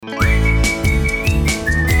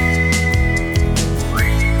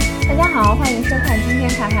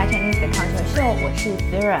Kaka Chinese 的 Culture Show， 我是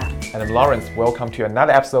Vera。 And I'm Lawrence. Welcome to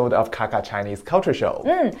another episode of Kaka Chinese Culture Show.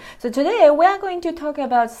 So today we are going to talk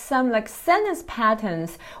about some sentence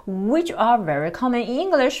patterns which are very common in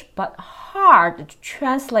English but hard to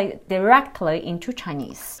translate directly into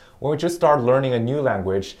Chinese. When we just start learning a new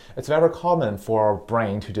language, it's very common for our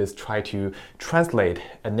brain to just try to translate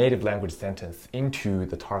a native language sentence into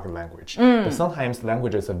the target language. But sometimes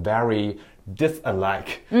languages are very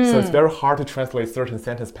disalike, so it's very hard to translate certain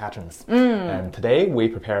sentence patterns. And today we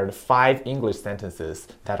prepared 5 English sentences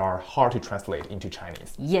that are hard to translate into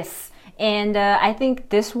Chinese. Yes, and I think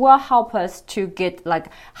this will help us to get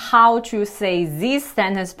how to say this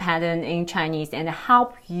sentence pattern in Chinese and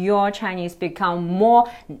help your Chinese become more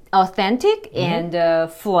authentic and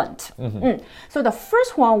fluent. So the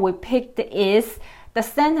first one we picked is the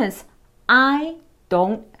sentence, I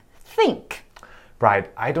don't think.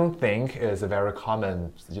 Right, I don't think is a very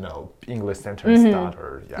common, English sentence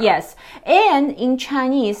starter. Yeah. Yes, and in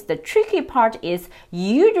Chinese, the tricky part is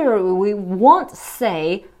usually we won't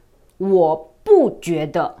say 我不觉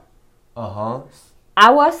得.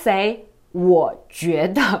 I will say 我觉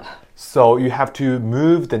得. So you have to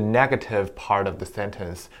move the negative part of the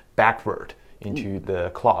sentence backward into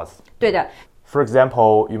the clause. 对的. For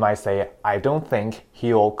example, you might say, I don't think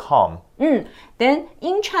he'll come. Then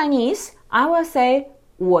in Chinese, I will say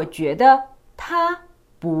我觉得他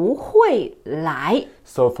不会来.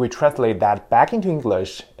 So if we translate that back into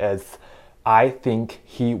English, it's I think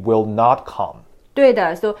he will not come. 对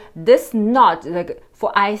的. So this not,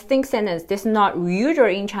 for I think sentence, this not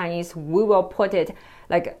usually in Chinese, we will put it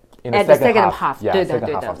in at the second half. Yeah, 对的, second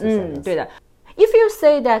对 half 的. of the sentence. 对的. If you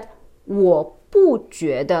say that 我不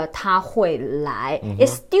觉得他会来, it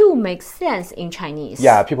still makes sense in Chinese.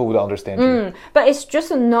 Yeah, people would understand you. But it's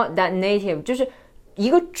just not that native. 就是一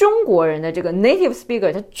个中国人的这个 native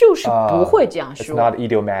speaker, 他就是不会这样说。It's not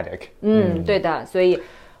idiomatic. 对的. 所以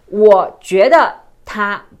我觉得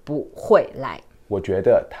他不会来。我觉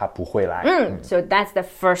得他不会来。So that's the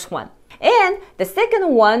first one. And the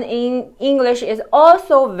second one in English is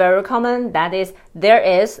also very common. That is, there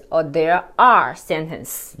is or there are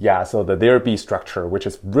sentence. Yeah, so the there be structure, which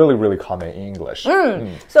is really, really common in English.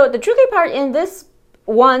 So the tricky part in this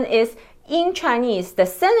one is in Chinese, the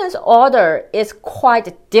sentence order is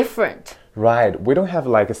quite different. Right, we don't have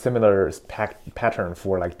a similar pattern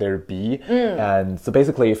for there be. And so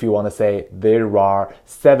basically, if you want to say there are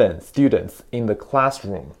 7 students in the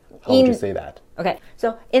classroom, how would you say that? Okay,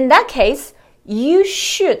 so in that case, you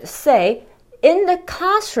should say in the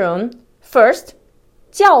classroom first,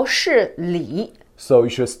 教室里. So you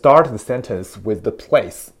should start the sentence with the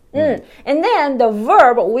place. And then the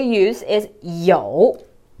verb we use is 有.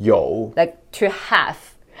 有. Like to have.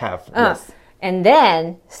 Have, yes. And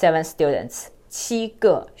then 7 students. 7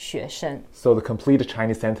个学生. So the complete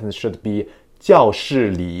Chinese sentence should be 教室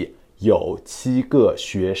里有7个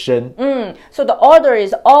学生. So the order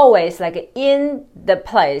is always in the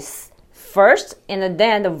place first, and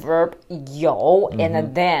then the verb 有,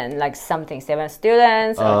 and then something 7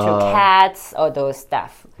 students or 2 cats or those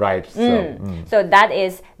stuff. Right. So that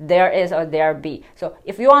is there is or there be. So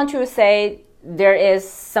if you want to say there is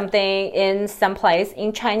something in some place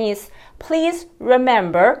in Chinese, please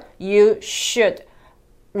remember you should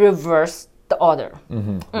reverse the order.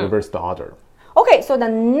 Reverse the order. Okay, so the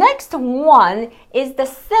next one is the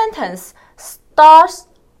sentence starts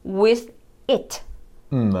with it.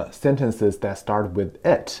 Sentences that start with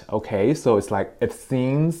it. Okay, so it's it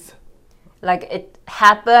seems. It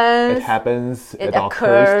happens. It happens. It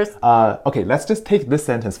occurs. Okay, let's just take this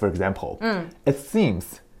sentence for example. It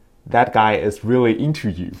seems that guy is really into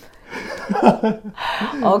you.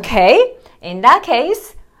 Okay, in that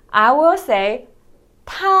case, I will say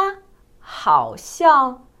他好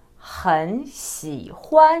像很喜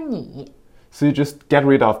欢你. So you just get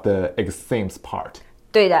rid of the it seems part.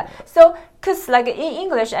 对的. So, because in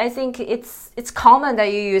English, I think it's common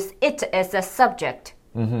that you use it as a subject.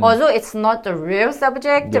 Although it's not the real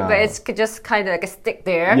subject, but it's just kind of stick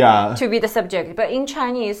there to be the subject. But in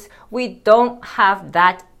Chinese, we don't have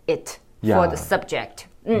that it for the subject.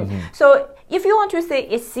 So if you want to say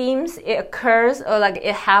it seems, it occurs, or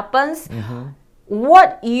it happens,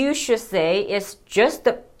 what you should say is just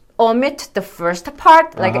omit the first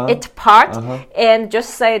part, it part, and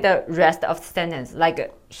just say the rest of the sentence,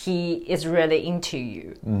 he is really into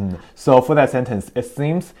you. So for that sentence, it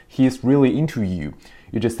seems he's really into you.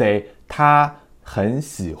 You just say 他很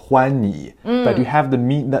喜欢你, but you have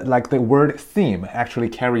the word seem actually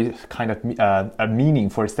carries kind of a meaning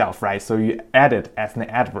for itself, right? So you add it as an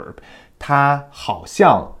adverb. 他好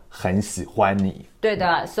像很喜欢你。对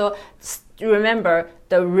的 So remember,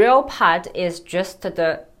 the real part is just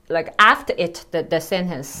the like after it the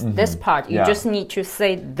sentence this part you just need to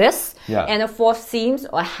say this and for seems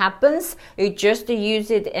or happens you just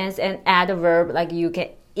use it as an adverb like you can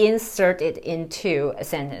insert it into a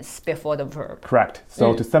sentence before the verb. Correct.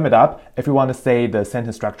 So to sum it up, if you want to say the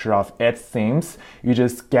sentence structure of it seems, you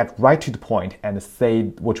just get right to the point and say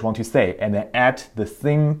what you want to say and then add the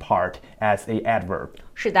seem part as a adverb.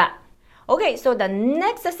 是的 Okay, so the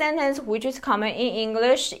next sentence which is common in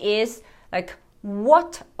English is like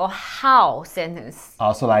what or how sentence.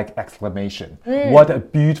 Also like exclamation. What a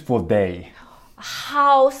beautiful day.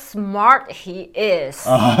 How smart he is.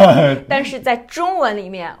 但是在中文里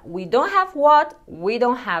面 we don't have what, we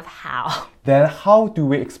don't have how. Then how do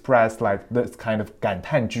we express like this kind of 感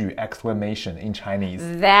叹句 exclamation in Chinese?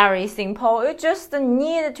 Very simple. You just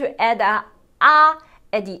need to add a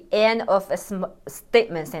at the end of a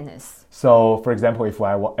statement sentence. So, for example, if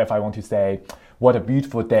I want to say, what a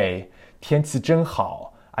beautiful day, 天气真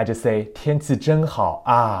好, I just say, 天气真好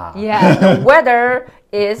啊. Yeah, the weather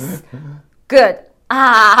is good.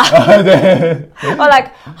 Or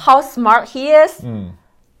like, how smart he is.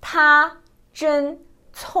 他真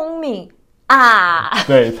聪明啊.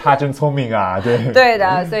 对，他真聪明啊，对。对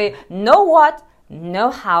的，所以 know what,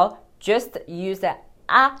 know how, just use the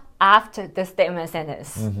after the statement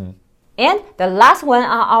sentence. And the last one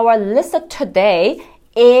on our list today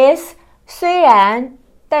is 虽然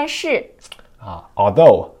但是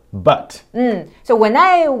although, but. So when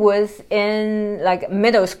I was in like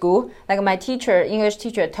middle school, like my teacher, English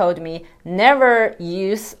teacher told me never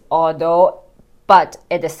use although but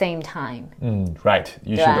at the same time. Right.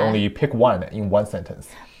 You should only pick one in one sentence.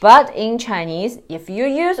 But in Chinese, if you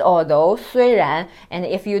use although 虽然 and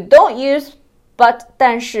if you don't use but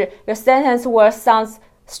但是 your sentence word sounds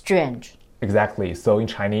strange. Exactly. So in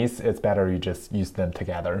Chinese, it's better you just use them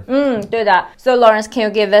together. 对的 So Lawrence, can you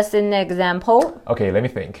give us an example? Okay, let me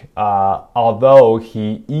think. Although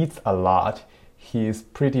he eats a lot, he's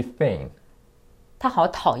pretty thin. 他好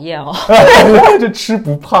讨厌哦。就吃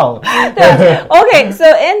不胖。对 Okay, so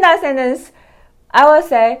in that sentence, I will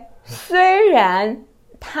say 虽然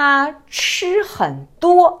他吃很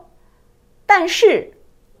多，但是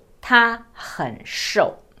他很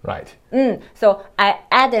瘦。Right. So I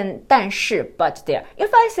add an 但是 but there. If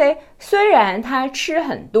I say 虽然他吃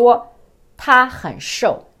很多，他很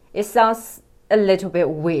瘦, it sounds a little bit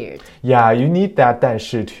weird. Yeah, you need that 但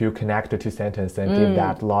是 to connect the two sentences and give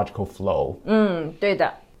that logical flow. 对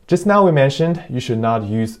的 Just now we mentioned you should not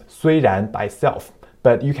use 虽然 by self,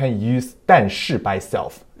 but you can use 但是 by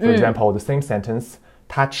self. For example, the same sentence,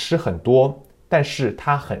 他吃很多，但是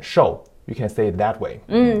他很瘦. You can say it that way.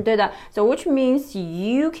 对的 So which means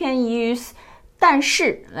you can use 但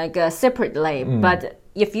是 like separately, but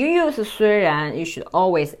if you use 虽然 you should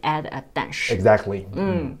always add a 但是 Exactly.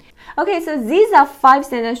 Okay, so these are 5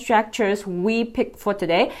 sentence structures we picked for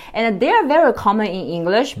today, and they are very common in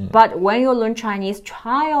English, but when you learn Chinese,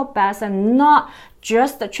 try your best and not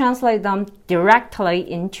just translate them directly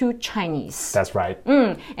into Chinese. That's right.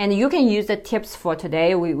 And you can use the tips for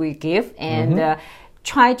today we give and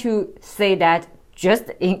try to say that just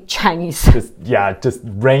in Chinese. Just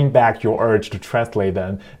rein back your urge to translate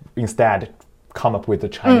them. Instead, come up with the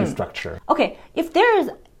Chinese structure. Okay, if there is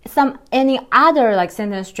any other like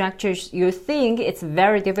sentence structures you think it's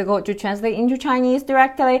very difficult to translate into Chinese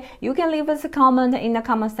directly, you can leave us a comment in the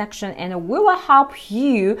comment section and we will help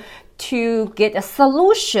you to get a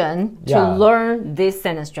solution to learn this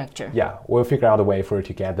sentence structure. Yeah, we'll figure out a way for you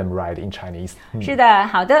to get them right in Chinese. 是的，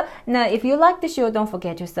好的。那 if you like the show, don't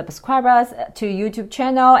forget to subscribe us to YouTube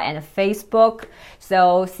channel and Facebook.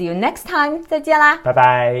 So see you next time. 再见啦。拜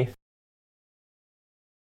拜。